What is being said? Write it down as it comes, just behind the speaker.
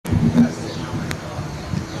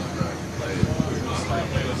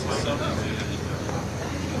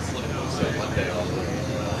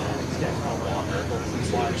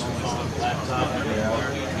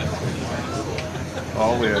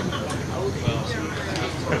in.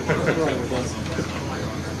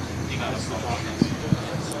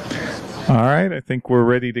 All right, I think we're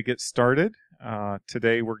ready to get started.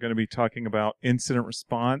 Today we're going to be talking about incident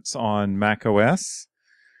response on macOS.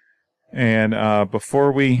 And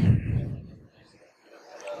before we...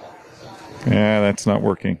 Yeah, that's not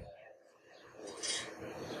working.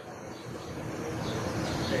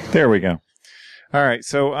 There we go. All right,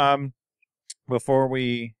 so before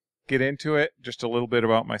we get into it, just a little bit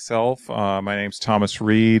about myself. My name's Thomas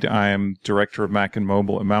Reed. I am Director of Mac and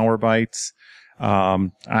Mobile at Malwarebytes.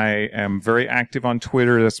 I am very active on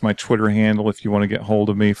Twitter. That's my Twitter handle if you want to get hold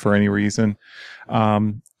of me for any reason.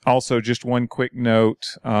 Also, just one quick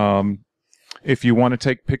note. If you want to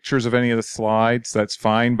take pictures of any of the slides, that's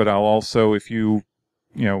fine. But I'll also, if you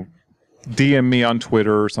DM me on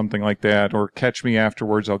Twitter or something like that, or catch me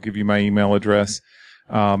afterwards, I'll give you my email address.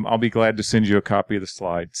 I'll be glad to send you a copy of the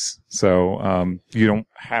slides. So you don't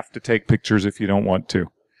have to take pictures if you don't want to.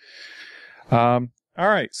 All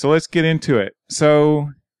right, so let's get into it. So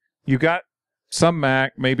you got some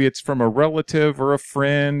Mac, maybe it's from a relative or a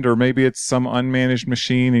friend, or maybe it's some unmanaged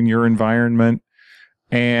machine in your environment,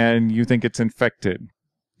 and you think it's infected.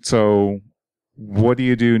 So what do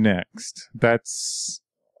you do next? That's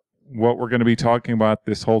what we're going to be talking about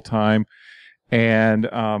this whole time. And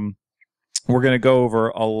we're going to go over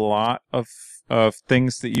a lot of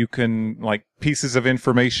things that you can, like pieces of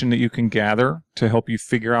information that you can gather to help you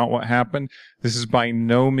figure out what happened. This is by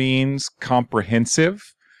no means comprehensive.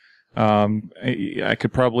 I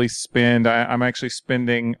could probably I'm actually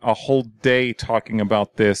spending a whole day talking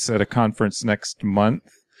about this at a conference next month.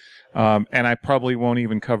 And I probably won't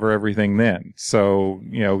even cover everything then. So,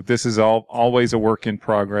 this is always a work in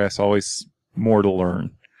progress, always more to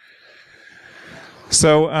learn.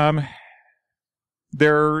 So,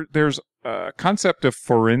 there's a concept of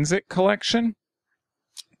forensic collection.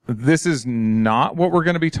 This is not what we're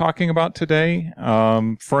going to be talking about today.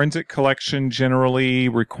 Forensic collection generally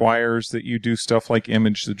requires that you do stuff like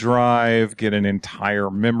image the drive, get an entire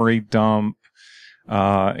memory dump,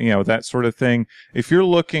 that sort of thing. If you're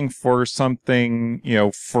looking for something,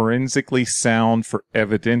 forensically sound for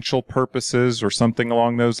evidential purposes or something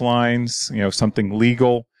along those lines, something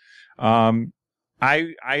legal, I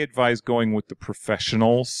advise going with the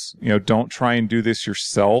professionals. Don't try and do this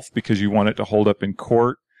yourself because you want it to hold up in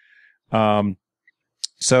court.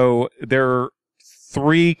 So there are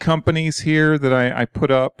 3 companies here that I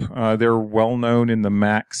put up. They're well known in the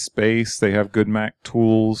Mac space. They have good Mac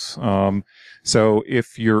tools. So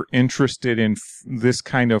if you're interested in this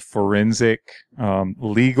kind of forensic,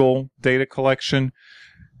 legal data collection,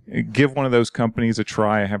 give one of those companies a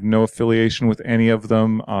try. I have no affiliation with any of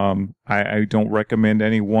them. I don't recommend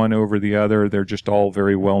any one over the other. They're just all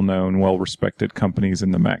very well-known, well-respected companies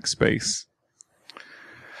in the Mac space.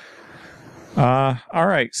 All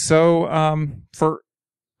right. So for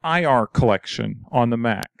IR collection on the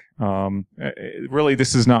Mac, really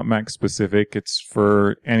this is not Mac specific. It's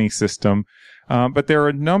for any system. But there are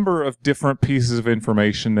a number of different pieces of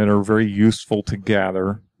information that are very useful to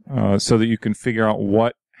gather so that you can figure out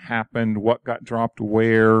what happened, what got dropped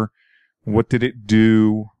where, what did it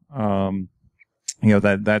do,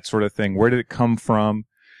 that sort of thing. Where did it come from?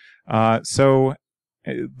 So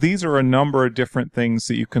these are a number of different things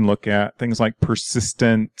that you can look at. Things like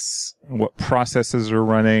persistence, what processes are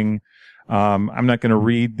running. I'm not going to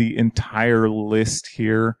read the entire list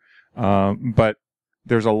here, but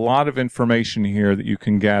there's a lot of information here that you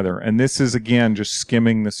can gather. And this is, again, just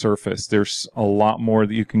skimming the surface. There's a lot more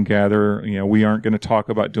that you can gather. We aren't going to talk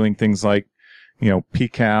about doing things like,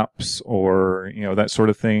 PCAPs or, that sort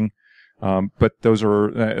of thing. But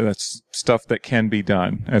that's stuff that can be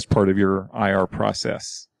done as part of your IR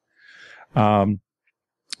process. So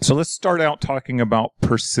let's start out talking about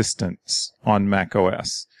persistence on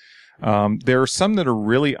macOS. There are some that are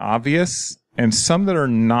really obvious and some that are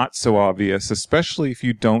not so obvious, especially if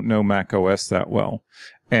you don't know macOS that well.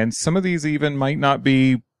 And some of these even might not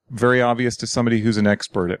be very obvious to somebody who's an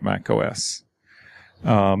expert at macOS.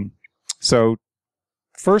 So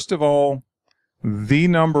first of all, the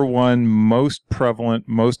number one most prevalent,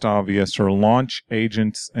 most obvious are launch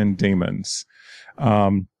agents and daemons.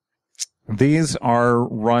 These are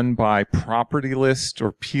run by property list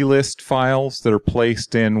or plist files that are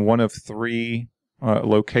placed in one of 3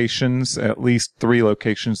 locations, at least 3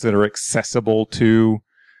 locations that are accessible to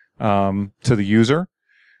the user.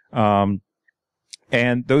 And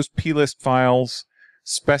those plist files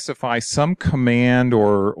specify some command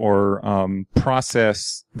or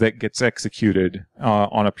process that gets executed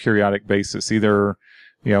on a periodic basis. Either,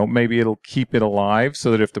 maybe it'll keep it alive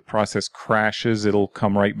so that if the process crashes, it'll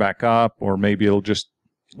come right back up, or maybe it'll just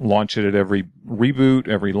launch it at every reboot,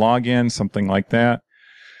 every login, something like that.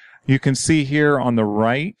 You can see here on the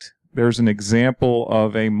right, there's an example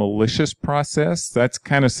of a malicious process. That's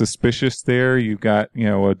kind of suspicious there. You've got,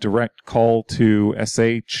 a direct call to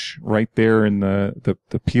SH right there in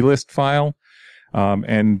the plist file.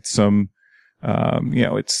 And some,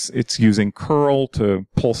 it's using curl to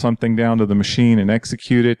pull something down to the machine and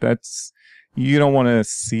execute it. You don't want to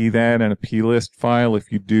see that in a plist file.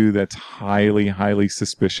 If you do, that's highly, highly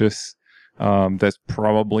suspicious. That's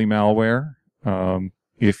probably malware.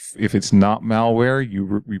 If it's not malware,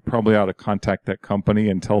 you probably ought to contact that company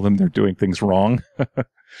and tell them they're doing things wrong.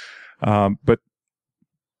 But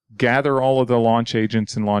gather all of the launch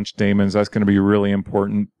agents and launch daemons. That's going to be really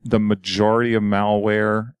important. The majority of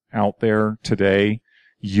malware out there today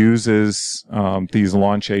uses these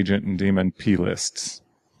launch agent and daemon plists.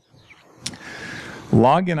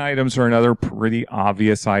 Login items are another pretty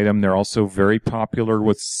obvious item. They're also very popular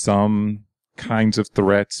with some kinds of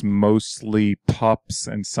threats, mostly pups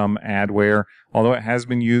and some adware, although it has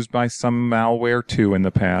been used by some malware too in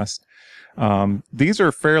the past. These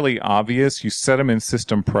are fairly obvious. You set them in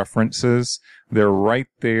system preferences. They're right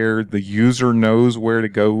there. The user knows where to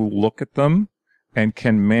go look at them and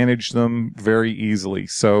can manage them very easily.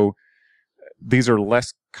 So these are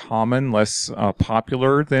less common, less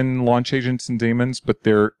popular than launch agents and daemons, but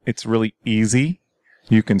it's really easy.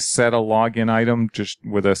 You can set a login item just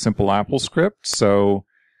with a simple Apple script. So,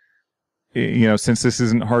 since this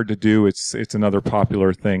isn't hard to do, it's another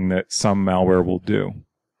popular thing that some malware will do.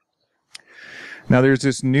 Now, there's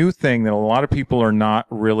this new thing that a lot of people are not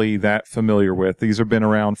really that familiar with. These have been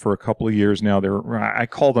around for a couple of years now. I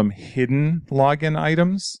call them hidden login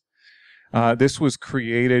items. This was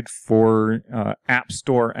created for App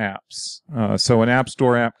Store apps. So an App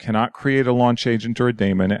Store app cannot create a launch agent or a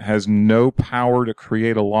daemon. It has no power to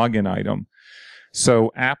create a login item.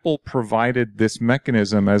 So Apple provided this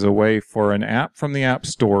mechanism as a way for an app from the App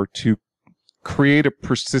Store to create a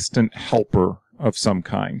persistent helper of some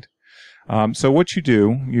kind. So what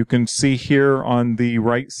you can see here on the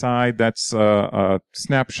right side, that's a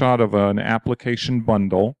snapshot of an application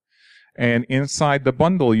bundle. And inside the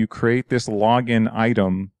bundle, you create this login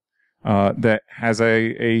item that has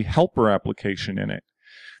a helper application in it.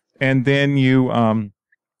 And then you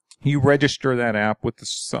register that app with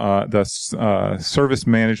the service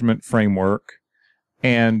management framework,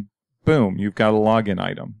 and boom, you've got a login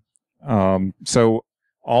item. So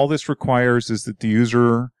all this requires is that the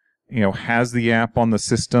user has the app on the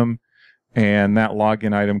system, and that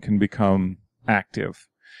login item can become active.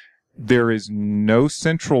 There is no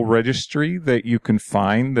central registry that you can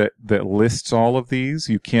find that lists all of these.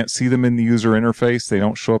 You can't see them in the user interface. They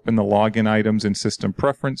don't show up in the login items in system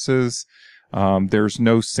preferences. There's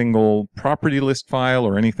no single property list file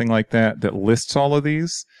or anything like that lists all of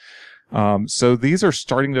these. So these are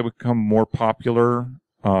starting to become more popular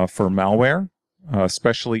for malware,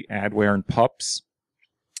 especially adware and pups.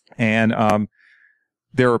 And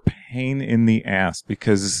they're a pain in the ass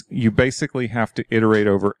because you basically have to iterate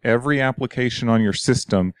over every application on your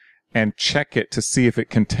system and check it to see if it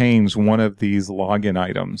contains one of these login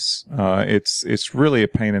items. It's really a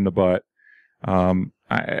pain in the butt.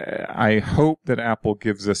 I hope that Apple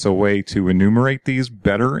gives us a way to enumerate these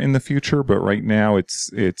better in the future, but right now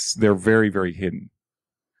they're very, very hidden.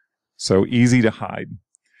 So easy to hide.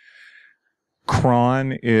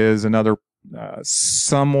 Cron is another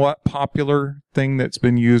somewhat popular thing that's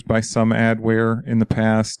been used by some adware in the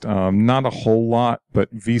past. Not a whole lot,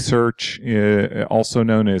 but vSearch, also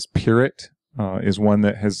known as Pirate, is one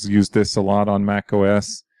that has used this a lot on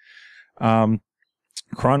macOS.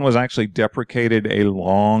 Cron was actually deprecated a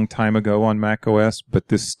long time ago on macOS, but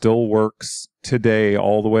this still works today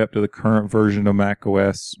all the way up to the current version of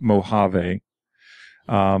macOS, Mojave.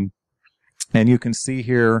 And you can see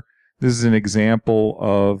here, this is an example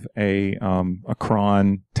of a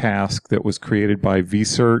cron task that was created by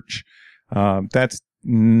vSearch. That's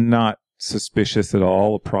not suspicious at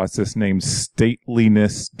all. A process named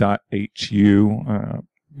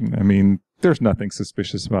stateliness.hu. There's nothing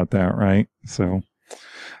suspicious about that, right? So,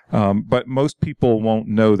 but most people won't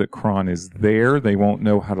know that cron is there. They won't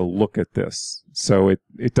know how to look at this. So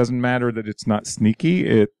it doesn't matter that it's not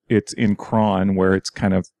sneaky. It's in cron where it's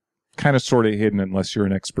kind of sort of hidden unless you're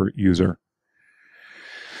an expert user.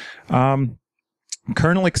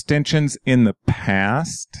 Kernel extensions in the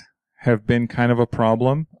past have been kind of a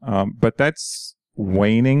problem, but that's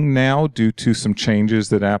waning now due to some changes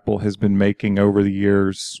that Apple has been making over the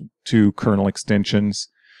years to kernel extensions.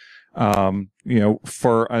 For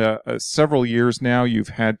several years now, you've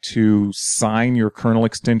had to sign your kernel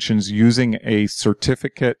extensions using a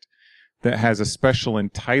certificate that has a special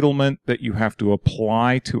entitlement that you have to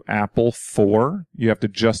apply to Apple for. You have to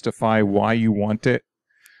justify why you want it.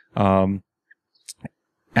 At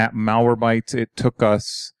Malwarebytes, it took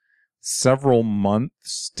us several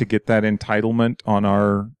months to get that entitlement on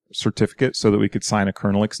our certificate so that we could sign a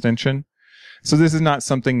kernel extension. So this is not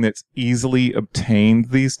something that's easily obtained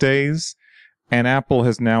these days. And Apple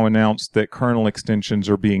has now announced that kernel extensions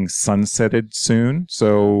are being sunsetted soon.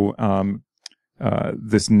 So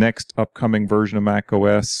this next upcoming version of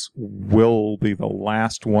macOS will be the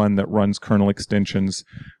last one that runs kernel extensions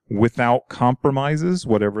without compromises,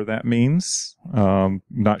 whatever that means.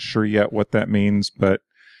 Not sure yet what that means, but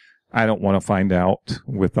I don't want to find out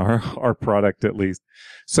with our product at least.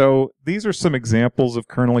 So these are some examples of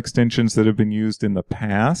kernel extensions that have been used in the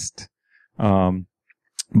past.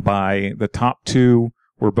 By the top two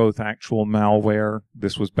were both actual malware.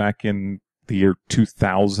 This was back in the year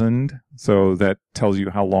 2000, so that tells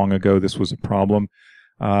you how long ago this was a problem.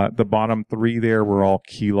 The bottom three there were all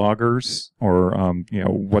keyloggers, or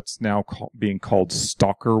what's now being called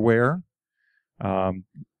stalkerware.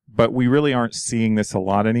 But we really aren't seeing this a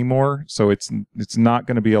lot anymore, so it's not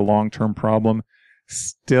going to be a long-term problem.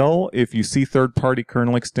 Still, if you see third-party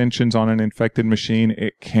kernel extensions on an infected machine,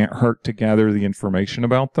 it can't hurt to gather the information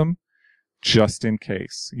about them, just in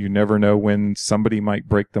case. You never know when somebody might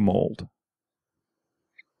break the mold.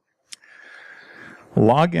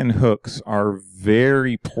 Login hooks are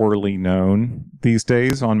very poorly known these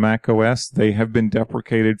days on macOS. They have been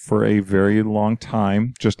deprecated for a very long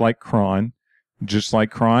time, just like cron. Just like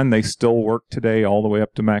cron, they still work today all the way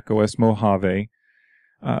up to macOS Mojave.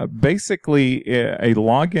 Basically, a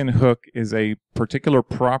login hook is a particular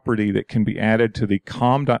property that can be added to the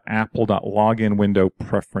com.apple.login window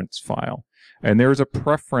preference file. And there's a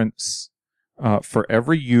preference for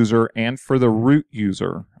every user and for the root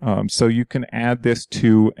user. So you can add this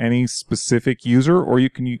to any specific user, or you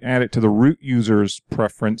can add it to the root user's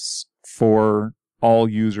preference for all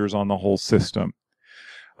users on the whole system.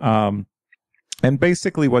 And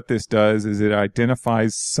basically what this does is it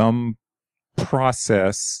identifies some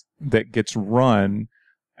process that gets run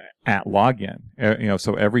at login.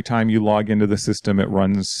 So every time you log into the system, it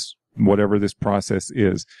runs whatever this process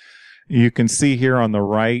is. You can see here on the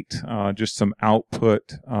right just some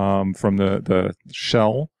output from the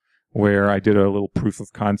shell, where I did a little proof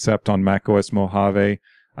of concept on macOS Mojave.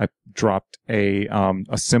 I dropped a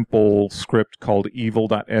simple script called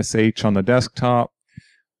evil.sh on the desktop.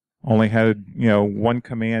 Only had, one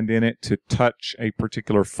command in it to touch a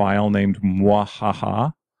particular file named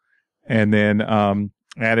mwahaha, and then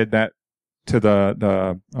added that to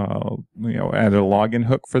added a login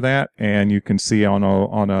hook for that, and you can see on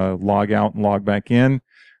a log out and log back in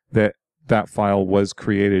that file was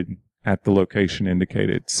created at the location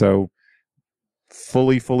indicated. So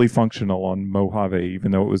fully functional on Mojave,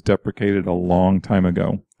 even though it was deprecated a long time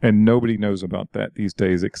ago, and nobody knows about that these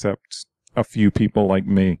days except a few people like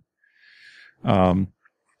me.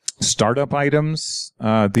 Startup items,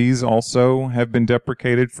 these also have been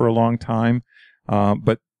deprecated for a long time,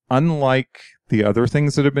 but unlike the other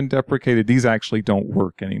things that have been deprecated, these actually don't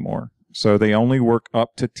work anymore. So they only work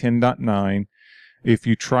up to 10.9. If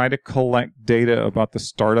you try to collect data about the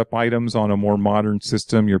startup items on a more modern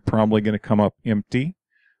system, you're probably going to come up empty.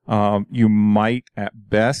 You might, at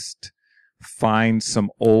best, find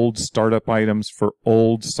some old startup items for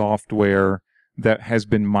old software that has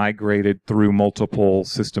been migrated through multiple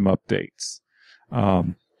system updates.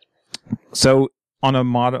 So on a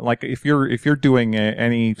model, like if you're doing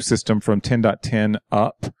any system from 10.10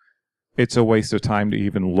 up, it's a waste of time to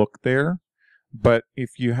even look there. But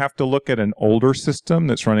if you have to look at an older system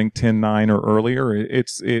that's running 10.9 or earlier,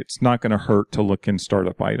 it's not going to hurt to look in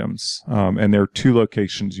startup items. And there are two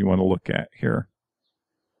locations you want to look at here.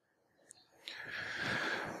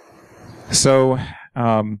 So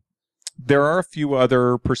there are a few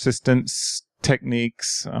other persistence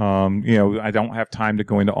techniques. I don't have time to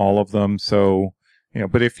go into all of them. So,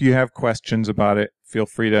 but if you have questions about it, feel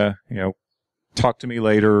free to, talk to me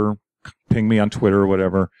later, ping me on Twitter or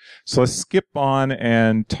whatever. So let's skip on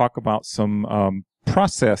and talk about some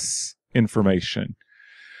process information.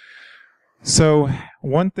 So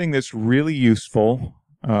one thing that's really useful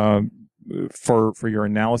for your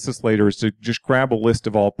analysis later is to just grab a list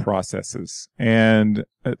of all processes. And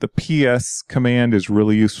the PS command is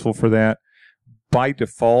really useful for that. By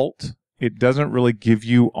default, it doesn't really give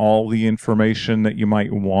you all the information that you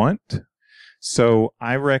might want. So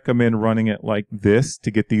I recommend running it like this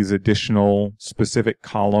to get these additional specific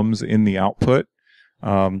columns in the output.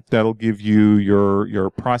 That'll give you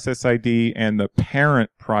your process ID and the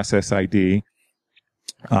parent process ID.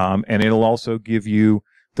 And it'll also give you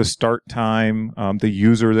the start time, the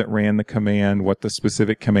user that ran the command, what the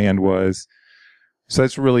specific command was. So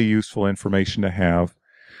that's really useful information to have.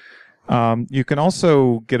 You can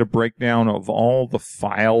also get a breakdown of all the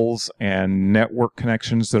files and network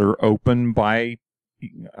connections that are open by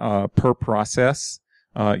per process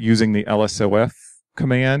using the LSOF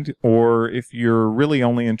command, or if you're really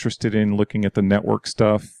only interested in looking at the network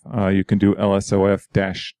stuff, you can do LSOF-I.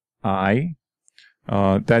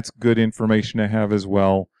 That's good information to have as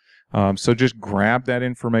well. So just grab that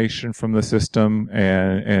information from the system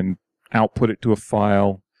and output it to a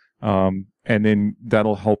file, and then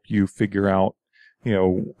that'll help you figure out,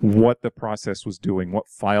 what the process was doing, what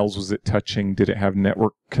files was it touching, did it have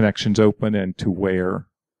network connections open, and to where.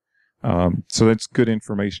 So that's good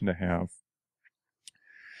information to have.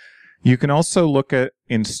 You can also look at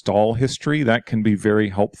install history. That can be very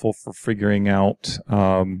helpful for figuring out,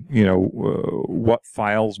 what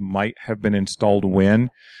files might have been installed when.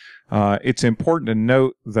 It's important to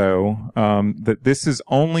note, though, that this is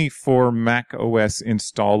only for macOS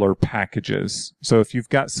installer packages. So if you've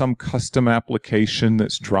got some custom application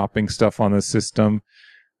that's dropping stuff on the system,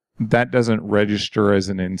 that doesn't register as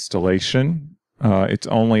an installation. It's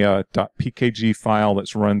only a .pkg file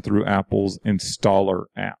that's run through Apple's installer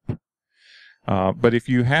app. But if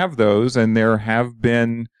you have those, and there have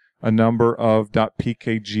been a number of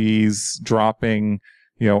 .pkgs dropping,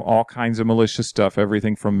 all kinds of malicious stuff,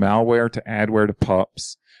 everything from malware to adware to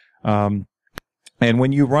pups. And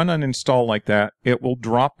when you run an install like that, it will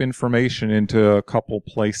drop information into a couple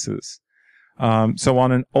places. So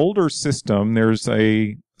on an older system, there's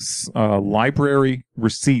a library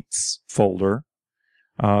receipts folder,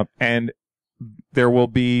 and there will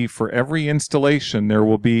be, for every installation, there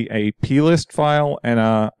will be a plist file and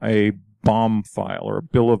a BOM file, or a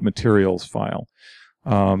bill of materials file.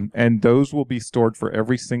 And those will be stored for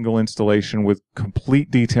every single installation with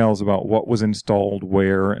complete details about what was installed,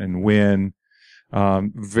 where, and when.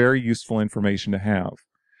 Very useful information to have.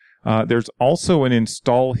 There's also an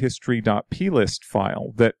install history.plist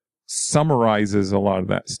file that summarizes a lot of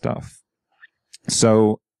that stuff.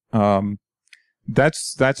 So,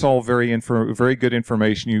 that's all very good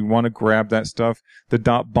information. You want to grab that stuff. The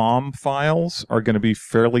 .bomb files are going to be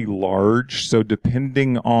fairly large, so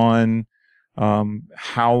depending on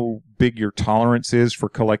how big your tolerance is for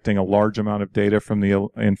collecting a large amount of data from the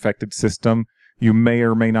infected system, you may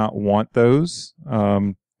or may not want those.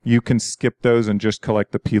 You can skip those and just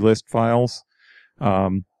collect the plist files.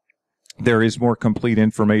 There is more complete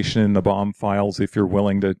information in the BOM files if you're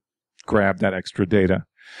willing to grab that extra data.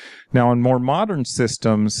 Now, on more modern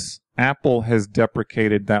systems, Apple has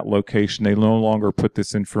deprecated that location. They no longer put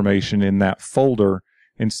this information in that folder.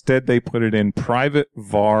 Instead, they put it in private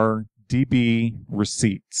var db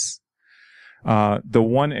receipts. The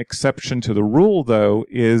one exception to the rule, though,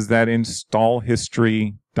 is that install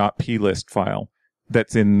history.plist file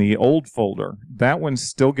that's in the old folder. That one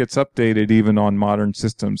still gets updated even on modern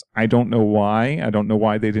systems. I don't know why. I don't know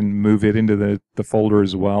why they didn't move it into the folder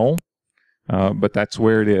as well. But that's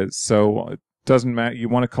where it is. So it doesn't matter. You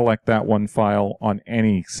want to collect that one file on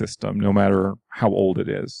any system, no matter how old it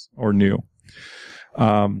is or new.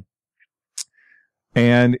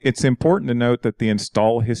 And it's important to note that the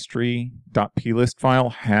install history.plist file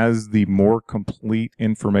has the more complete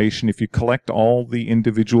information. If you collect all the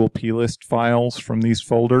individual plist files from these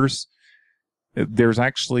folders, there's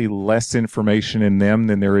actually less information in them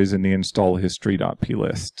than there is in the install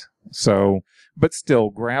history.plist. So, but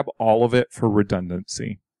still, grab all of it for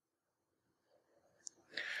redundancy.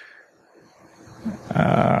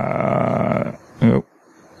 I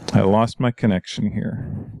lost my connection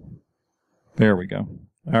here. There we go.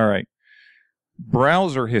 All right.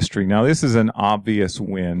 Browser history. Now, this is an obvious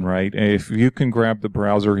win, right? If you can grab the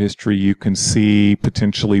browser history, you can see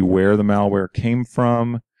potentially where the malware came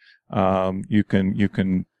from. You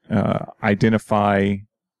can identify,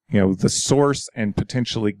 the source and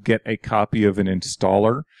potentially get a copy of an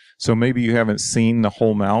installer. So maybe you haven't seen the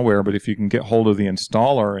whole malware, but if you can get hold of the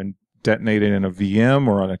installer and detonate it in a VM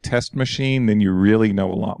or on a test machine, then you really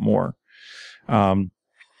know a lot more.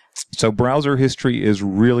 So browser history is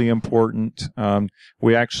really important.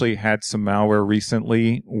 We actually had some malware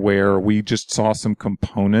recently where we just saw some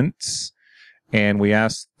components and we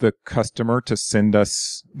asked the customer to send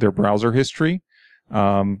us their browser history.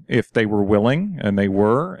 If they were willing, and they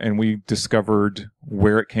were, and we discovered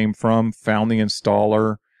where it came from, found the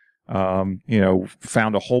installer,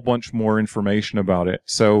 found a whole bunch more information about it.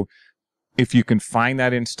 So if you can find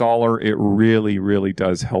that installer, it really, really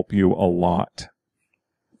does help you a lot.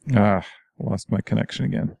 Lost my connection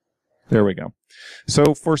again. There we go.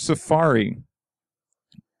 So for Safari,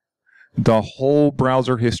 The whole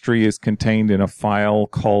browser history is contained in a file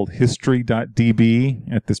called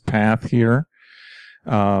history.db at this path here.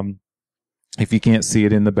 If you can't see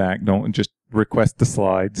it in the back, don't just request the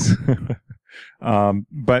slides.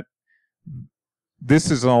 But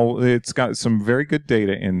this is all, it's got some very good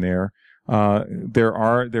data in there.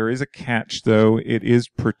 There is a catch though. It is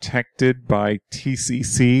protected by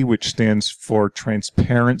TCC, which stands for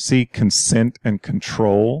Transparency, Consent, and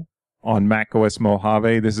Control on macOS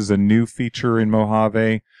Mojave. This is a new feature in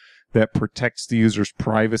Mojave that protects the user's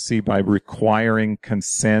privacy by requiring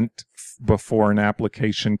consent before an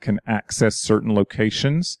application can access certain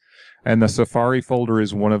locations. And the Safari folder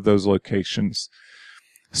is one of those locations.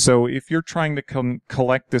 So if you're trying to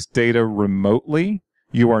collect this data remotely,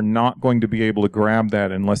 you are not going to be able to grab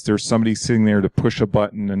that unless there's somebody sitting there to push a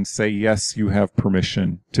button and say, yes, you have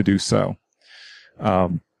permission to do so.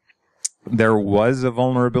 There was a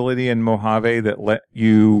vulnerability in Mojave that let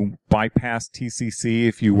you bypass TCC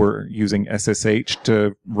if you were using SSH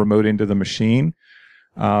to remote into the machine,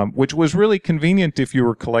 which was really convenient if you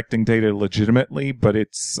were collecting data legitimately, but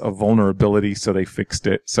it's a vulnerability, so they fixed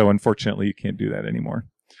it. So unfortunately, you can't do that anymore.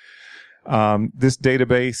 This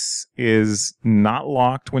database is not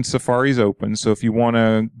locked when Safari's open, so if you want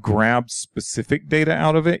to grab specific data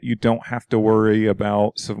out of it, you don't have to worry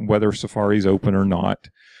about whether Safari's open or not.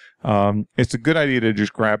 It's a good idea to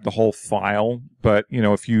just grab the whole file, but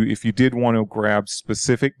if you did want to grab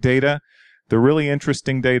specific data, the really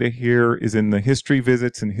interesting data here is in the history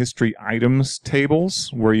visits and history items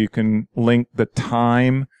tables, where you can link the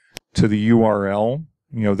time to the URL,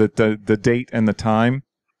 the date and the time.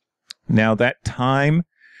 Now that time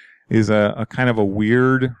is a kind of a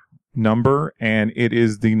weird number, and it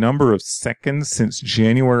is the number of seconds since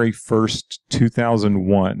January 1st,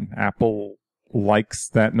 2001. Apple likes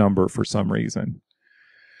that number for some reason.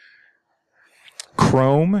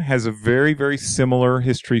 Chrome has a very, very similar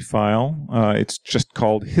history file. It's just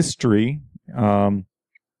called history. And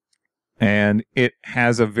it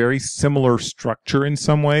has a very similar structure in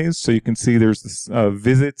some ways. So you can see there's this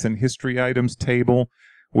visits and history items table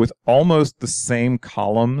with almost the same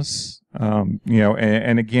columns. And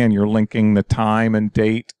again, you're linking the time and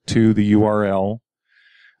date to the URL.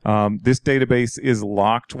 This database is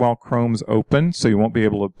locked while Chrome's open, so you won't be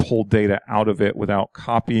able to pull data out of it without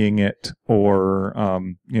copying it or,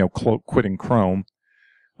 quitting Chrome.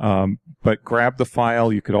 But grab the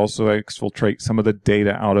file. You could also exfiltrate some of the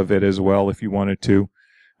data out of it as well if you wanted to.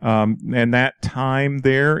 And that time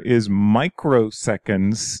there is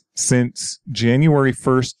microseconds since January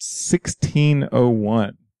 1st,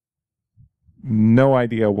 1601. No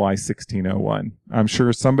idea why 1601. I'm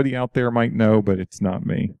sure somebody out there might know, but it's not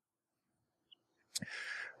me.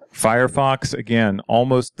 Firefox, again,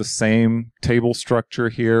 almost the same table structure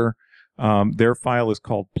here. Their file is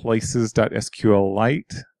called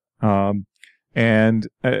places.sqlite.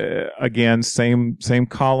 Again, same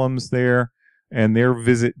columns there. And their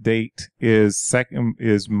visit date is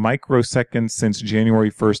microseconds since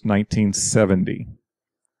January 1st, 1970.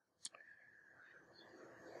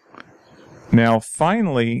 Now,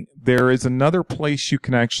 finally, there is another place you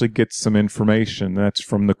can actually get some information. That's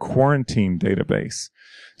from the quarantine database.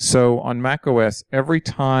 So on macOS, every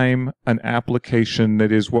time an application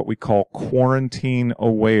that is what we call quarantine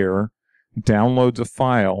aware downloads a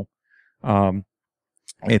file,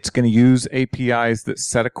 it's going to use APIs that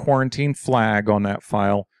set a quarantine flag on that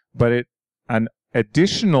file. But an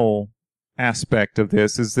additional aspect of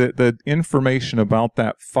this is that the information about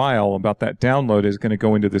that file, about that download, is going to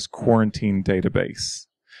go into this quarantine database.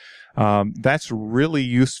 That's really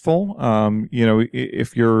useful.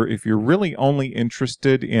 If you're really only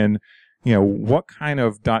interested in, what kind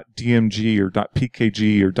of .dmg or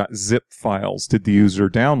 .pkg or .zip files did the user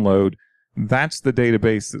download, that's the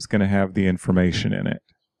database that's going to have the information in it.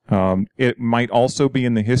 It might also be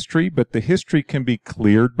in the history, but the history can be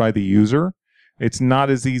cleared by the user. It's not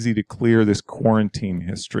as easy to clear this quarantine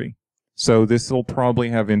history. So this will probably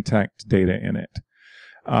have intact data in it.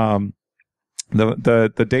 The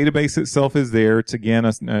database itself is there. It's again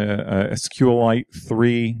a SQLite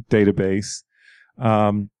 3 database.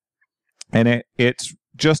 And it's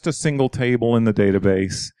just a single table in the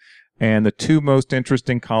database. And the two most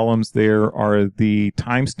interesting columns there are the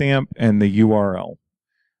timestamp and the URL.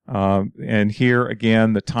 And here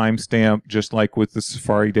again, the timestamp, just like with the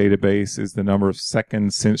Safari database, is the number of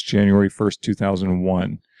seconds since January 1st,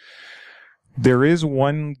 2001. There is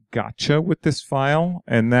one gotcha with this file,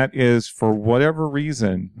 and that is, for whatever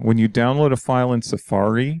reason, when you download a file in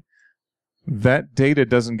Safari, that data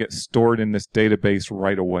doesn't get stored in this database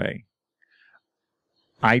right away.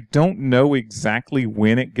 I don't know exactly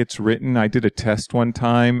when it gets written. I did a test one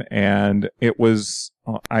time, and it was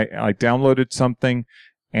I downloaded something,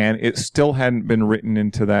 and it still hadn't been written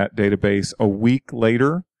into that database a week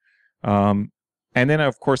later. And then,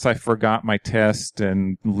 of course, I forgot my test,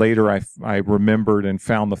 and later I remembered and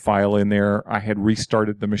found the file in there. I had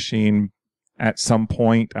restarted the machine at some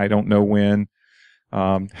point. I don't know when.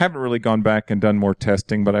 Haven't really gone back and done more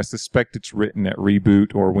testing, but I suspect it's written at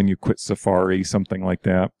reboot or when you quit Safari, something like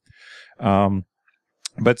that.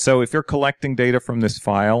 But so if you're collecting data from this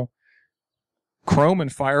file, Chrome and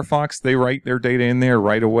Firefox, they write their data in there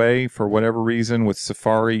right away. For whatever reason, with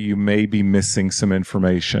Safari, you may be missing some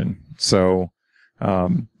information. So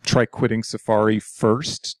try quitting Safari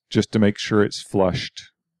first just to make sure it's flushed,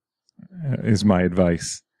 is my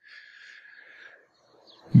advice.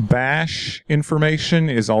 Bash information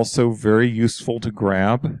is also very useful to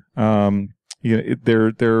grab.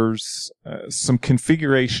 There's some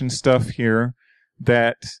configuration stuff here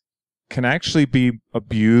that can actually be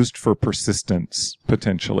abused for persistence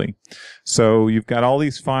potentially. So you've got all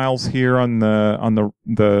these files here on the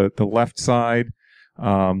left side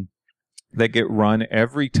that get run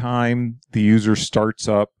every time the user starts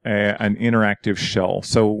up an interactive shell.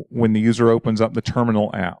 So when the user opens up the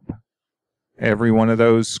terminal app, every one of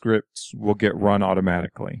those scripts will get run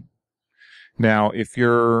automatically. Now, if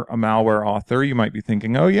you're a malware author, you might be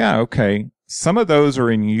thinking, oh yeah, okay, some of those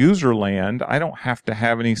are in user land. I don't have to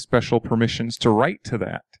have any special permissions to write to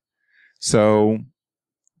that. So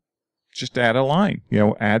just add a line,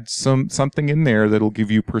 add something in there that'll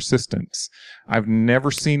give you persistence. I've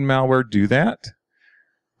never seen malware do that,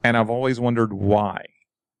 and I've always wondered why.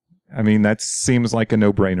 I mean, that seems like a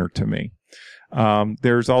no-brainer to me.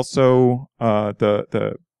 There's also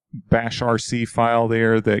the bash RC file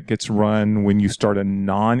there that gets run when you start a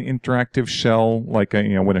non-interactive shell, like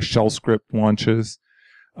when a shell script launches.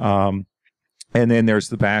 And then there's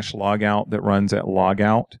the bash logout that runs at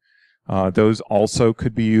logout. Those also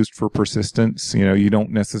could be used for persistence. You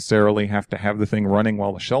don't necessarily have to have the thing running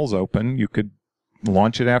while the shell's open. You could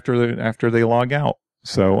launch it after they log out.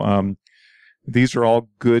 So these are all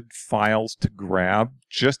good files to grab,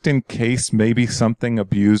 just in case maybe something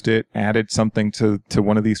abused it, added something to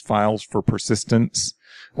one of these files for persistence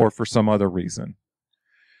or for some other reason.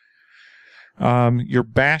 Your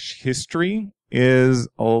bash history is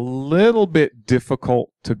a little bit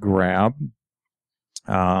difficult to grab.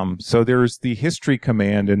 So there's the history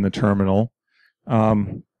command in the terminal.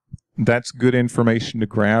 That's good information to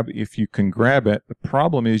grab if you can grab it. The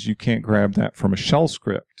problem is you can't grab that from a shell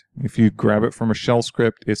script. If you grab it from a shell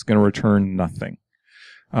script, it's going to return nothing.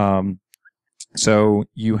 So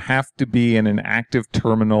you have to be in an active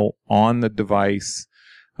terminal on the device.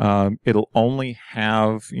 It'll only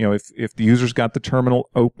have, if the user's got the terminal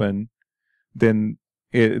open, then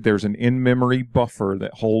there's an in-memory buffer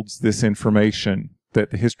that holds this information that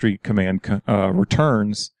the history command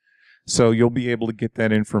returns. So you'll be able to get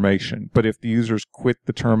that information. But if the user's quit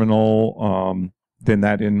the terminal, then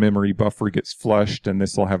that in-memory buffer gets flushed, and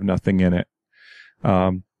this will have nothing in it.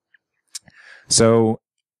 So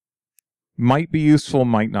might be useful,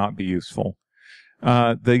 might not be useful.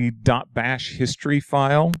 The .bash history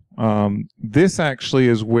file, this actually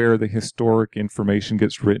is where the historic information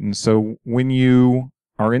gets written. So when you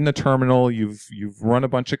are in the terminal, you've run a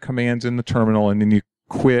bunch of commands in the terminal, and then you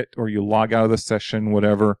quit or you log out of the session,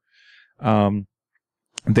 whatever.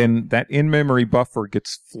 Then that in-memory buffer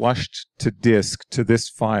gets flushed to disk to this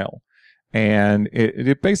file, and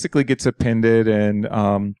it basically gets appended, and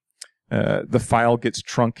the file gets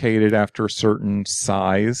truncated after a certain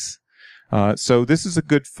size. So this is a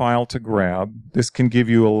good file to grab. This can give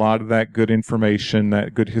you a lot of that good information,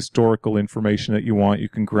 that good historical information that you want. You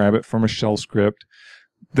can grab it from a shell script.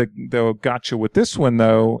 The gotcha with this one,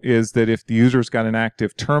 though, is that if the user's got an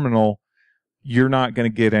active terminal, you're not going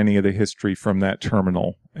to get any of the history from that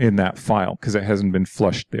terminal in that file because it hasn't been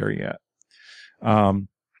flushed there yet.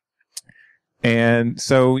 And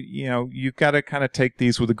so, you've got to kind of take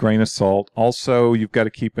these with a grain of salt. Also, you've got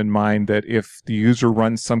to keep in mind that if the user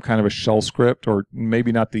runs some kind of a shell script, or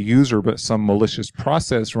maybe not the user, but some malicious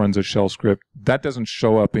process runs a shell script, that doesn't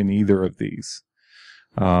show up in either of these.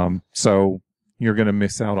 So you're going to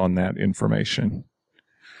miss out on that information.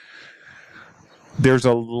 There's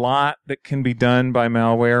a lot that can be done by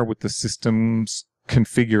malware with the system's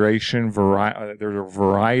configuration. There's a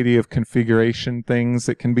variety of configuration things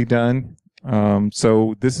that can be done.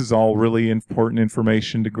 So this is all really important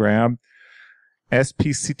information to grab.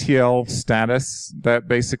 SPCTL status, that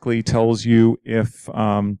basically tells you if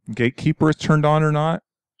Gatekeeper is turned on or not.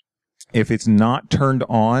 If it's not turned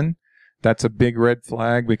on, That's a big red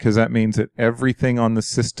flag because that means that everything on the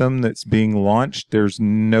system that's being launched, there's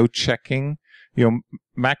no checking.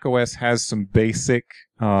 macOS has some basic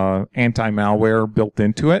anti-malware built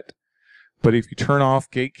into it, but if you turn off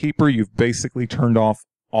Gatekeeper, you've basically turned off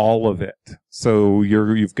all of it. So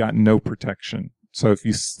you've got no protection. So if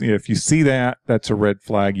you see that, that's a red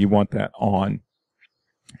flag. You want that on.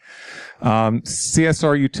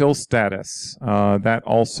 CSR util status, that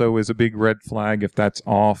also is a big red flag if that's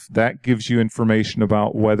off. That gives you information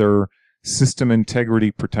about whether system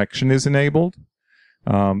integrity protection is enabled.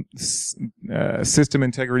 System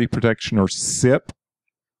integrity protection, or SIP,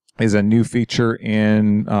 is a new feature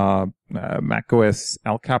in macOS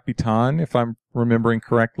El Capitan, if I'm remembering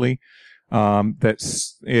correctly.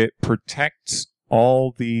 It protects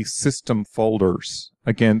all the system folders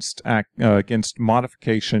against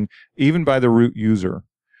modification, even by the root user.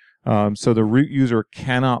 So the root user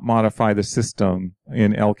cannot modify the system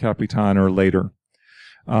in El Capitan or later.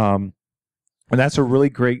 And that's a really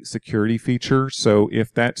great security feature. So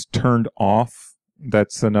if that's turned off,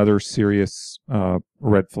 that's another serious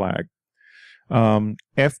red flag.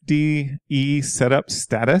 FDE setup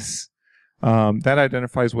status. That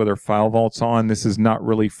identifies whether File Vault's on. This is not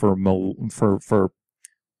really for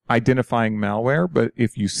identifying malware, but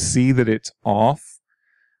if you see that it's off,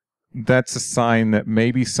 that's a sign that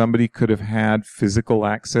maybe somebody could have had physical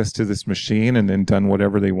access to this machine and then done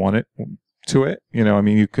whatever they wanted to it.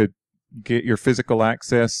 You could get your physical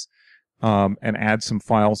access and add some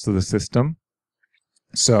files to the system.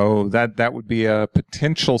 So that would be a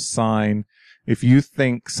potential sign. If you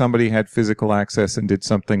think somebody had physical access and did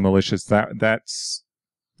something malicious, that's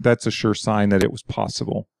a sure sign that it was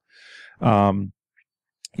possible.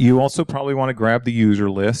 You also probably want to grab the user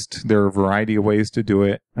list. There are a variety of ways to do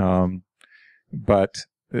it, but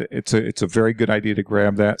it's a very good idea to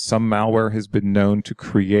grab that. Some malware has been known to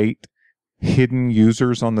create hidden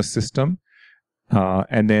users on the system,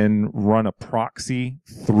 and then run a proxy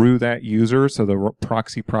through that user. So the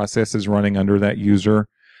proxy process is running under that user.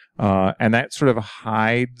 And that sort of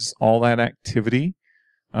hides all that activity.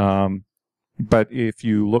 But if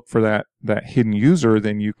you look for that hidden user,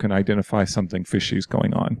 then you can identify something fishy is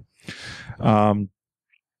going on.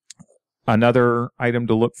 Another item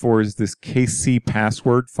to look for is this KC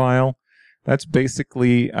password file. That's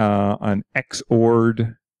basically an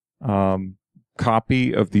XORed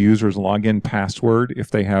copy of the user's login password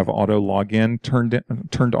if they have auto login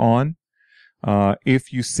turned on.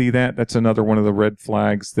 If you see that, that's another one of the red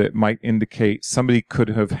flags that might indicate somebody could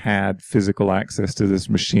have had physical access to this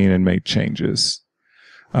machine and made changes.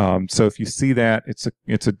 So if you see that,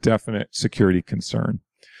 it's a definite security concern.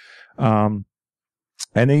 And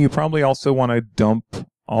then you probably also want to dump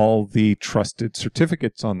all the trusted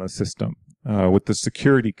certificates on the system with the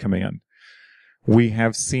security command. We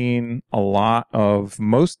have seen a lot of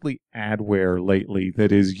mostly adware lately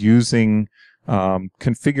that is using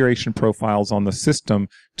configuration profiles on the system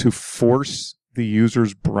to force the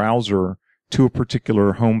user's browser to a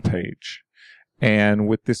particular home page. And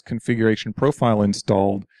with this configuration profile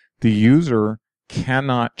installed, the user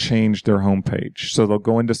cannot change their home page. So they'll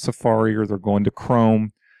go into Safari or they'll go into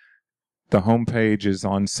Chrome. The home page is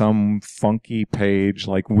on some funky page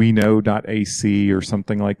like weknow.ac or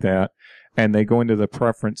something like that. And they go into the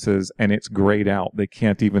preferences and it's grayed out. They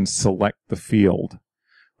can't even select the field.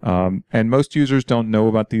 And most users don't know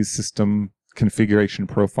about these system configuration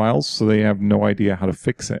profiles, so they have no idea how to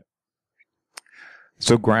fix it.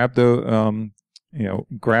 So grab those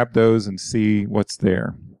and see what's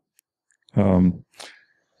there. And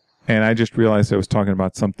I just realized I was talking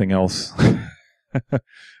about something else.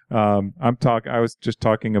 I was just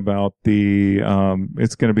talking about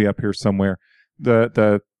it's going to be up here somewhere.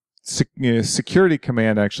 The security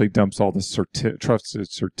command actually dumps all the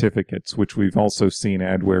trusted certificates, which we've also seen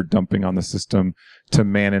adware dumping on the system to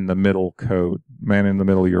man in the middle code, man in the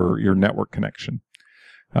middle your network connection.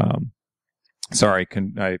 Sorry,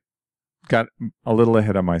 I got a little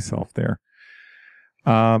ahead of myself there.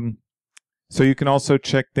 So you can also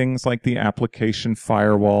check things like the application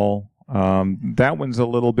firewall. That one's a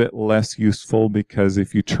little bit less useful because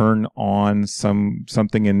if you turn on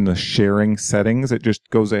something in the sharing settings, it just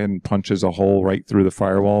goes ahead and punches a hole right through the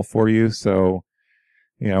firewall for you. So,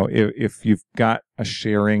 if you've got a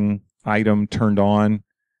sharing item turned on,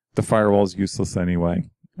 the firewall is useless anyway.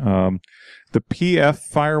 The PF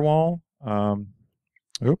firewall,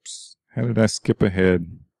 oops, how did I skip ahead?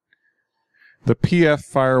 The PF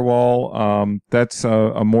firewall, that's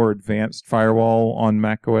a more advanced firewall on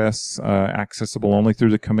macOS, accessible only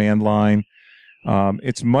through the command line.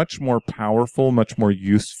 It's much more powerful, much more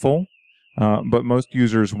useful, but most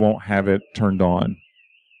users won't have it turned on.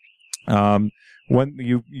 When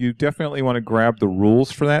you definitely want to grab the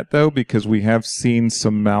rules for that, though, because we have seen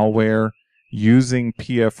some malware using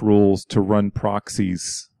PF rules to run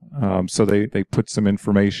proxies. So they put some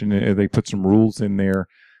information, they put some rules in there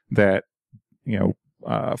that,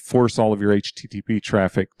 force all of your HTTP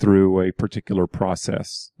traffic through a particular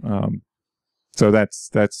process. So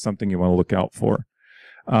that's something you want to look out for.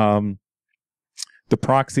 The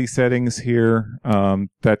proxy settings here,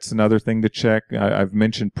 that's another thing to check. I've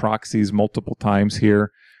mentioned proxies multiple times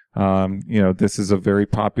here. This is a very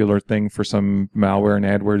popular thing for some malware and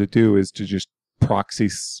adware to do, is to just proxy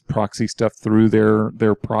stuff through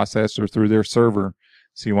their process or through their server.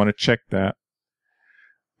 So you want to check that.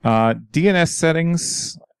 DNS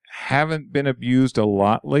settings haven't been abused a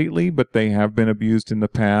lot lately, but they have been abused in the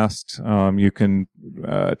past. You can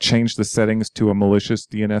change the settings to a malicious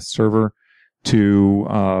DNS server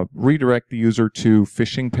to redirect the user to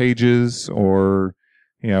phishing pages or,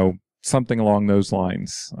 something along those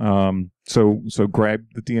lines. So grab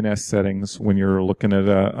the DNS settings when you're looking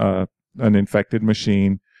at an infected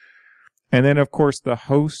machine. And then, of course, the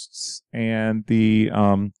hosts and the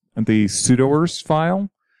sudoers file.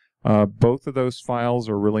 Both of those files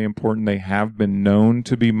are really important. They have been known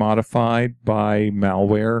to be modified by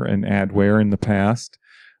malware and adware in the past.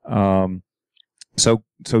 So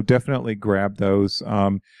definitely grab those.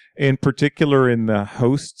 In particular, in the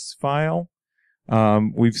hosts file,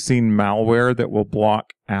 we've seen malware that will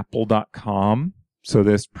block apple.com. So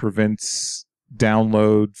this prevents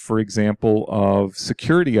download, for example, of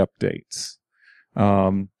security updates.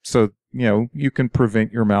 So you can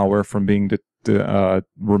prevent your malware from being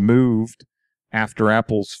removed after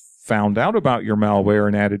Apple's found out about your malware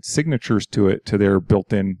and added signatures to it to their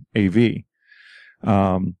built-in AV.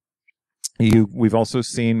 We've also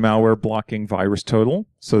seen malware blocking VirusTotal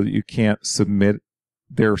so that you can't submit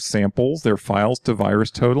their samples, their files to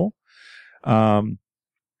VirusTotal. And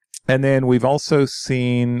then we've also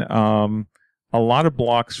seen a lot of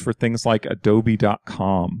blocks for things like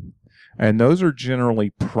Adobe.com. And those are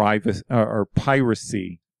generally private or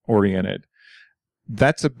piracy oriented.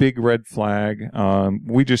 That's a big red flag.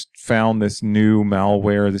 We just found this new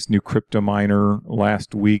malware, this new crypto miner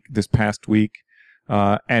this past week.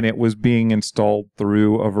 And it was being installed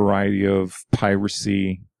through a variety of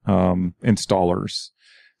piracy installers.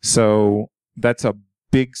 So that's a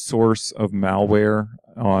big source of malware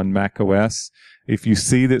on macOS. If you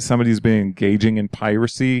see that somebody's been engaging in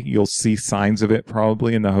piracy, you'll see signs of it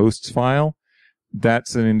probably in the hosts file.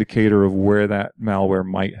 That's an indicator of where that malware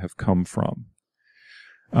might have come from.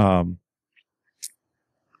 And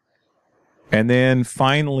then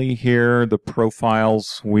finally here, the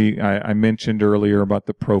profiles. I mentioned earlier about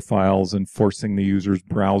the profiles and forcing the user's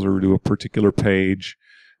browser to a particular page.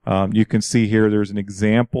 You can see here there's an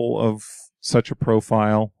example of such a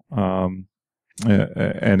profile. And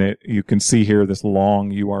you can see here this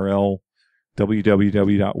long URL,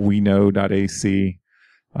 www.weknow.ac.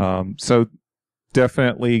 So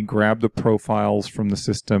definitely grab the profiles from the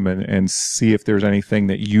system and see if there's anything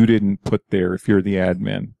that you didn't put there if you're the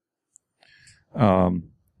admin. All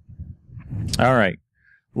right.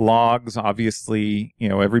 Logs, obviously,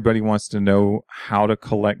 everybody wants to know how to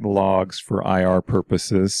collect logs for IR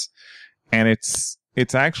purposes. And it's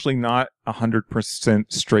actually not 100%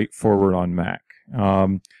 straightforward on Mac.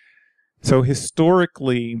 So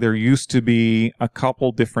historically, there used to be a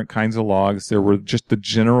couple different kinds of logs. There were just the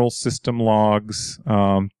general system logs.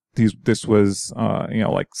 This was,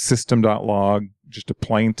 like system.log, just a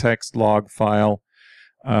plain text log file.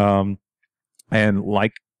 And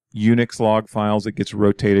like Unix log files, it gets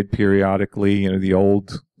rotated periodically. The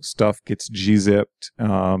old stuff gets gzipped,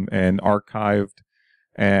 and archived,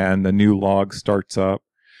 and the new log starts up.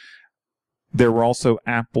 There were also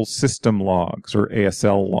Apple system logs or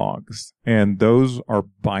ASL logs, and those are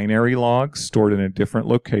binary logs stored in a different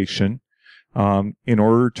location. In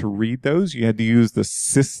order to read those, you had to use the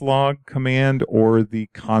syslog command or the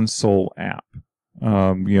console app.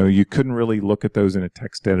 You couldn't really look at those in a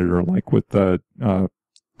text editor like with the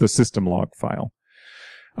system log file.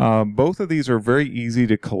 Both of these are very easy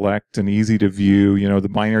to collect and easy to view. The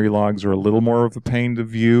binary logs are a little more of a pain to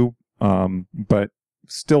view, but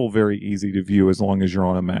still very easy to view as long as you're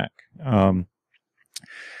on a Mac.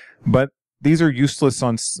 But these are useless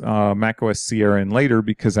on macOS Sierra and later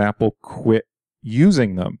because Apple quit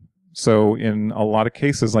using them. So in a lot of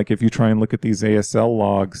cases, like if you try and look at these ASL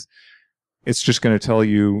logs, it's just going to tell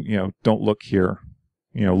you, don't look here,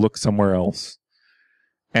 look somewhere else.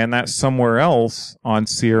 And that somewhere else on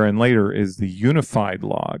Sierra and later is the unified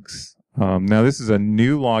logs. Now, this is a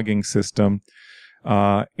new logging system.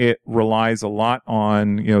 It relies a lot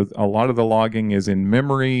on, a lot of the logging is in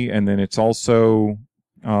memory, and then it's also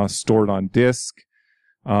stored on disk.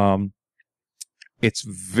 It's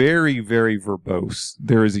very, very verbose.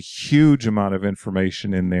 There is a huge amount of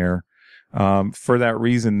information in there. For that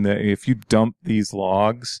reason, that if you dump these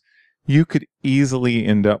logs, you could easily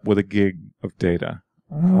end up with a gig of data.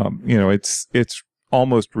 It's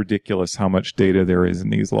almost ridiculous how much data there is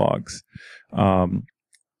in these logs.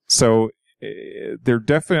 So they're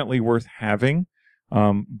definitely worth having,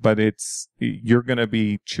 but you're going to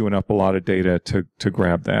be chewing up a lot of data to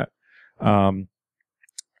grab that.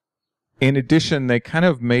 In addition, they kind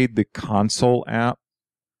of made the console app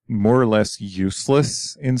more or less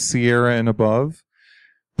useless in Sierra and above.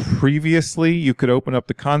 Previously, you could open up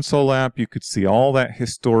the console app, you could see all that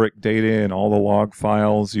historic data and all the log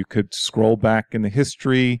files, you could scroll back in the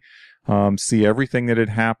history, see everything that had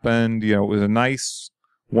happened. It was a nice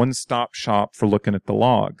one-stop shop for looking at the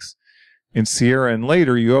logs. In Sierra and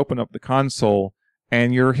later, you open up the console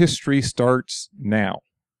and your history starts now.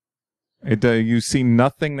 You see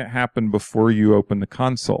nothing that happened before you open the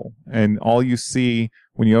console, and all you see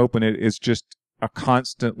when you open it is just a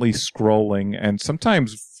constantly scrolling, and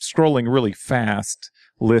sometimes scrolling really fast,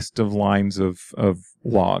 list of lines of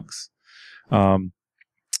logs.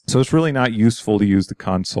 So it's really not useful to use the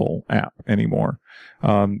console app anymore.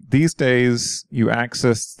 These days, you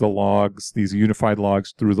access the logs, these unified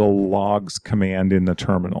logs, through the logs command in the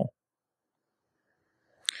terminal.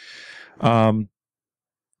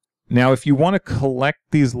 Now, if you want to collect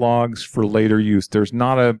these logs for later use, there's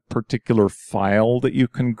not a particular file that you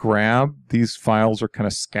can grab. These files are kind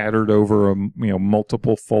of scattered over,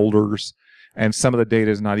 multiple folders, and some of the data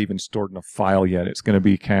is not even stored in a file yet. It's going to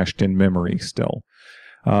be cached in memory still.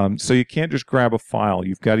 So you can't just grab a file.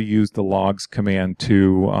 You've got to use the logs command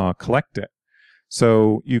to collect it.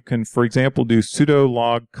 So you can, for example, do sudo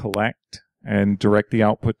log collect and direct the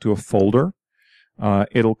output to a folder.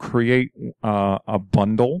 It'll create a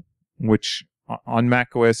bundle, which on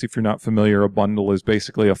macOS, if you're not familiar, a bundle is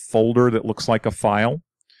basically a folder that looks like a file.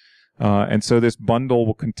 And so this bundle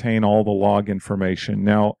will contain all the log information.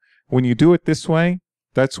 Now, when you do it this way,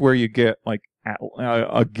 that's where you get like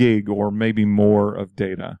a gig or maybe more of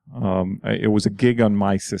data. It was a gig on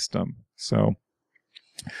my system. So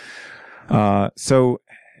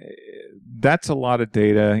that's a lot of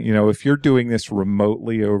data. If you're doing this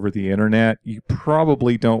remotely over the internet, you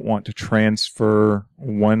probably don't want to transfer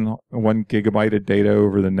one gigabyte of data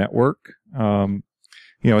over the network.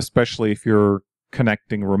 Especially if you're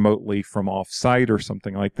connecting remotely from off-site or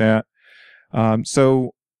something like that.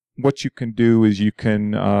 So what you can do is you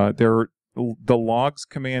can the logs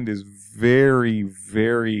command is very,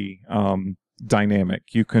 very dynamic.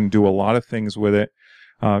 You can do a lot of things with it.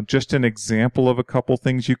 Just an example of a couple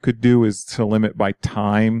things you could do is to limit by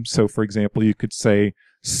time. So, for example, you could say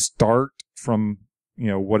start from,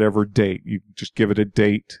 whatever date. You just give it a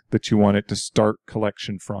date that you want it to start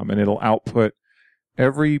collection from, and it'll output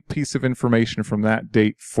every piece of information from that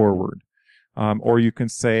date forward. Or you can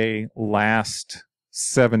say last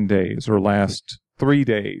 7 days or last 3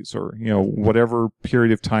 days or, whatever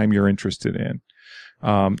period of time you're interested in.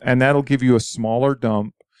 And that'll give you a smaller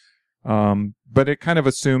dump. But it kind of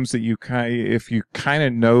assumes that if you kind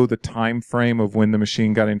of know the time frame of when the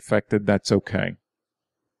machine got infected, that's okay.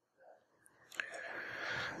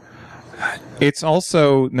 It's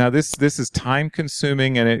also, now this is time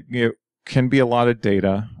consuming and it can be a lot of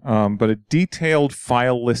data, but a detailed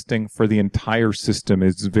file listing for the entire system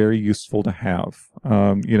is very useful to have.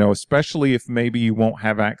 Especially if maybe you won't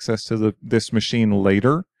have access to this machine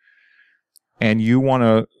later, and you want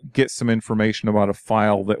to get some information about a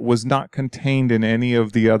file that was not contained in any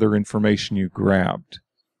of the other information you grabbed.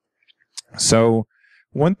 So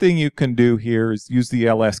one thing you can do here is use the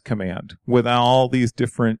ls command with all these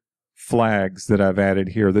different flags that I've added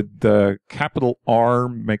here. The capital R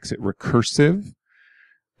makes it recursive.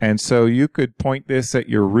 And so you could point this at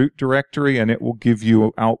your root directory and it will give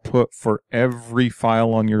you output for every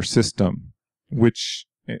file on your system, which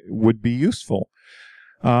would be useful.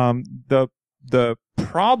 The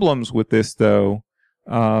problems with this, though,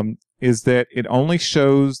 is that it only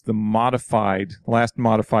shows the last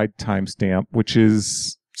modified timestamp, which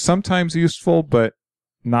is sometimes useful, but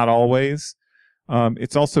not always.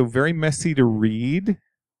 It's also very messy to read,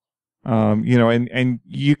 and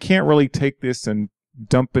you can't really take this and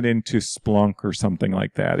dump it into Splunk or something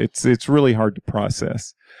like that. It's really hard to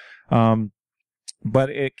process.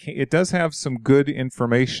 But it does have some good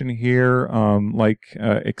information here, like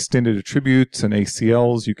extended attributes and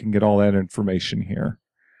ACLs. You can get all that information here.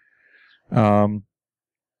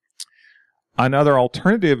 Another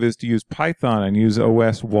alternative is to use Python and use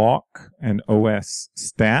OS walk and OS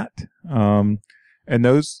stat. And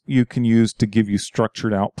those you can use to give you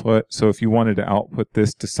structured output. So if you wanted to output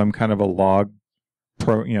this to some kind of a log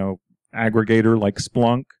aggregator like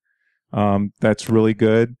Splunk, that's really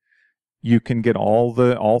good. You can get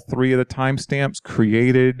all three of the timestamps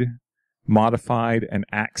created, modified, and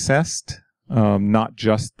accessed, not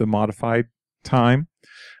just the modified time.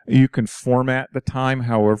 You can format the time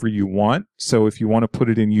however you want. So if you want to put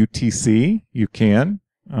it in UTC, you can.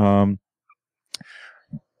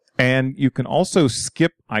 And you can also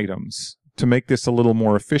skip items to make this a little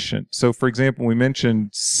more efficient. So for example, we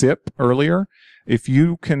mentioned SIP earlier. If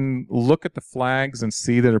you can look at the flags and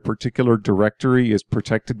see that a particular directory is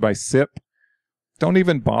protected by SIP, don't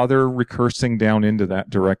even bother recursing down into that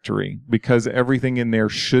directory because everything in there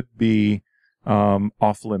should be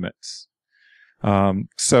off limits.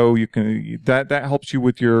 So you can that helps you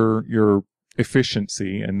with your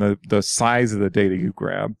efficiency and the size of the data you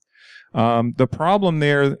grab. The problem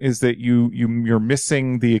there is that you're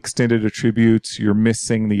missing the extended attributes, you're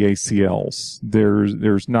missing the ACLs.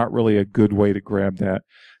 There's not really a good way to grab that.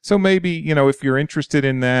 So maybe, if you're interested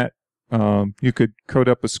in that, you could code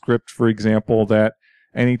up a script, for example, that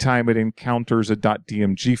anytime it encounters a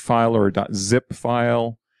 .dmg file or a .zip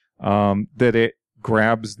file, that it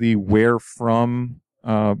grabs the where from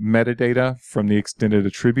metadata from the extended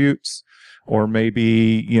attributes, or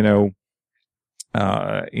maybe,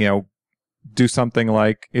 do something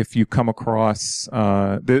like if you come across,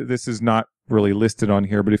 this is not really listed on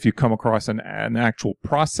here, but if you come across an actual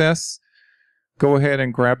process, go ahead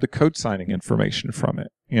and grab the code signing information from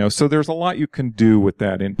it. So there's a lot you can do with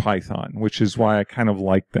that in Python, which is why I kind of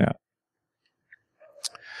like that.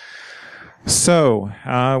 So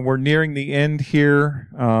we're nearing the end here.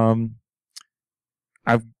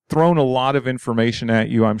 I've thrown a lot of information at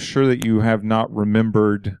you. I'm sure that you have not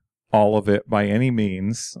remembered all of it by any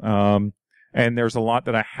means. And there's a lot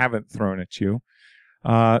that I haven't thrown at you.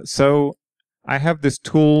 So I have this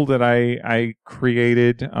tool that I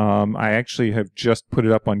created. I actually have just put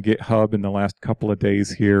it up on GitHub in the last couple of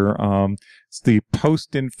days here. It's the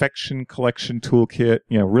Post-Infection Collection Toolkit,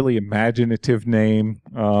 really imaginative name.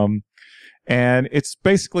 And it's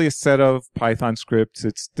basically a set of Python scripts.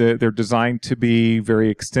 They're designed to be very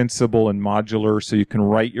extensible and modular, so you can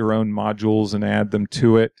write your own modules and add them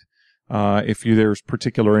to it. If there's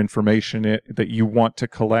particular information that you want to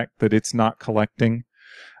collect that it's not collecting.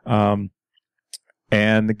 And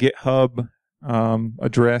the GitHub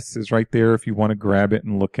address is right there if you want to grab it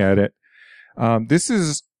and look at it. This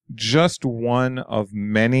is just one of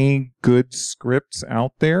many good scripts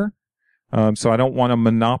out there. So I don't want to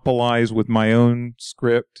monopolize with my own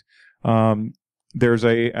script. There's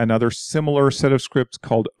another similar set of scripts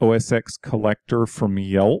called OSX Collector from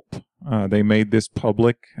Yelp. They made this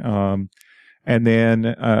public. And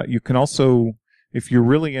then you can also, if you're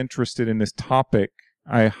really interested in this topic,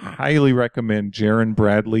 I highly recommend Jaron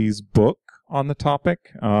Bradley's book on the topic.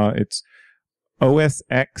 It's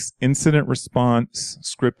OSX Incident Response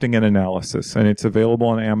Scripting and Analysis, and it's available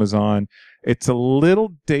on Amazon. It's a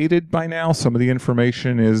little dated by now. Some of the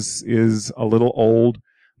information is a little old,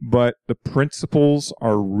 but the principles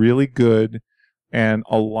are really good, and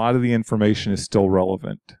a lot of the information is still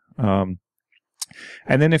relevant.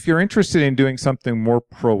 And then if you're interested in doing something more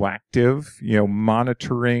proactive,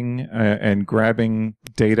 monitoring and grabbing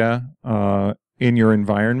data in your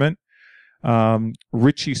environment,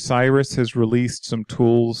 Richie Cyrus has released some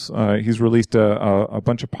tools. He's released a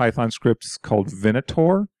bunch of Python scripts called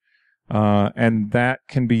Venator, and that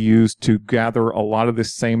can be used to gather a lot of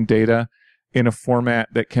this same data in a format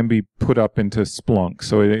that can be put up into Splunk.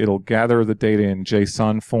 So it'll gather the data in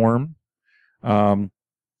JSON form.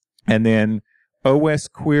 And then OS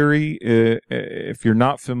Query, if you're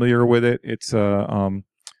not familiar with it, it's a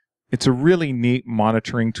really neat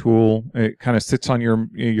monitoring tool. It kind of sits on your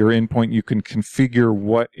endpoint. You can configure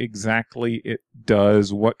what exactly it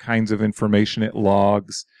does, what kinds of information it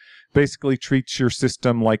logs. Basically treats your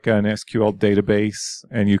system like an SQL database,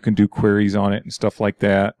 and you can do queries on it and stuff like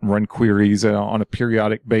that, and run queries on a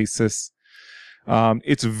periodic basis.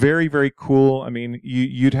 It's very, very cool. I mean,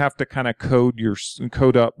 you'd have to kind of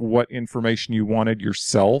code up what information you wanted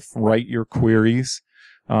yourself, write your queries.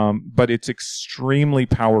 But it's extremely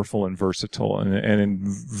powerful and versatile and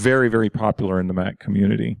very, very popular in the Mac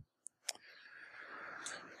community.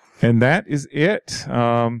 And that is it.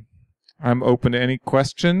 I'm open to any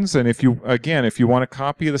questions. And if you want a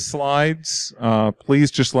copy of the slides, please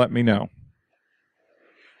just let me know.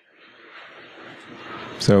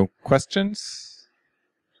 So, questions?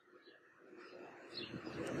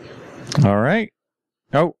 All right.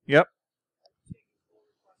 Oh, yep.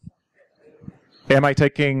 Am I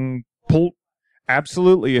taking pull?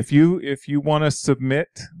 Absolutely. If you want to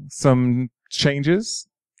submit some changes,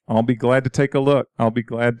 I'll be glad to take a look. I'll be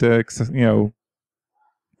glad to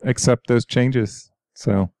accept those changes.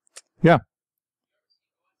 So, yeah.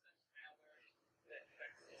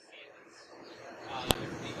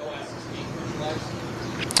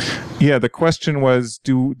 Yeah, the question was,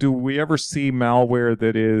 do we ever see malware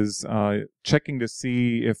that is checking to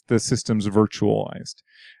see if the system's virtualized?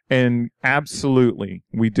 And absolutely,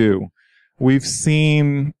 we do. We've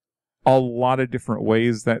seen a lot of different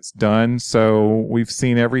ways that's done. So we've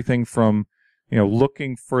seen everything from,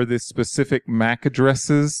 looking for the specific MAC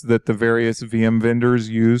addresses that the various VM vendors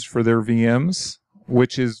use for their VMs,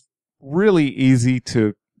 which is really easy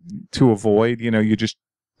to avoid. You just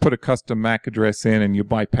put a custom MAC address in and you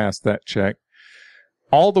bypass that check,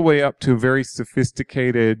 all the way up to very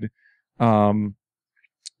sophisticated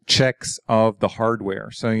checks of the hardware.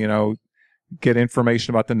 So, get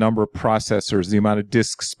information about the number of processors, the amount of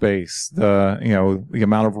disk space, the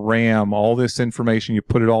amount of RAM, all this information. You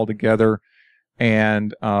put it all together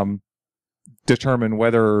and determine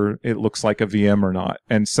whether it looks like a VM or not.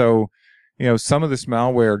 And so, some of this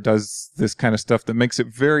malware does this kind of stuff that makes it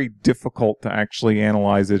very difficult to actually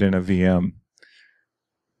analyze it in a VM.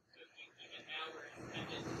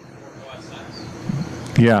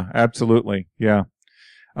 Yeah, absolutely. Yeah.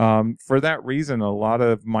 For that reason, a lot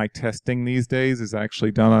of my testing these days is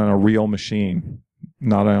actually done on a real machine,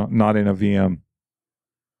 not in a VM.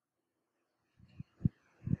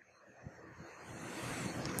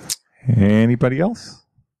 Anybody else?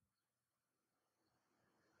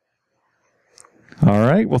 All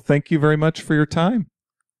right. Well, thank you very much for your time.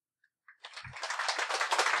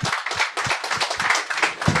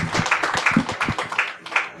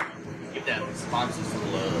 Get that sponsors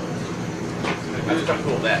some love. That's kind of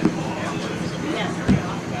cool. That.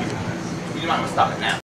 You might want to stop it now.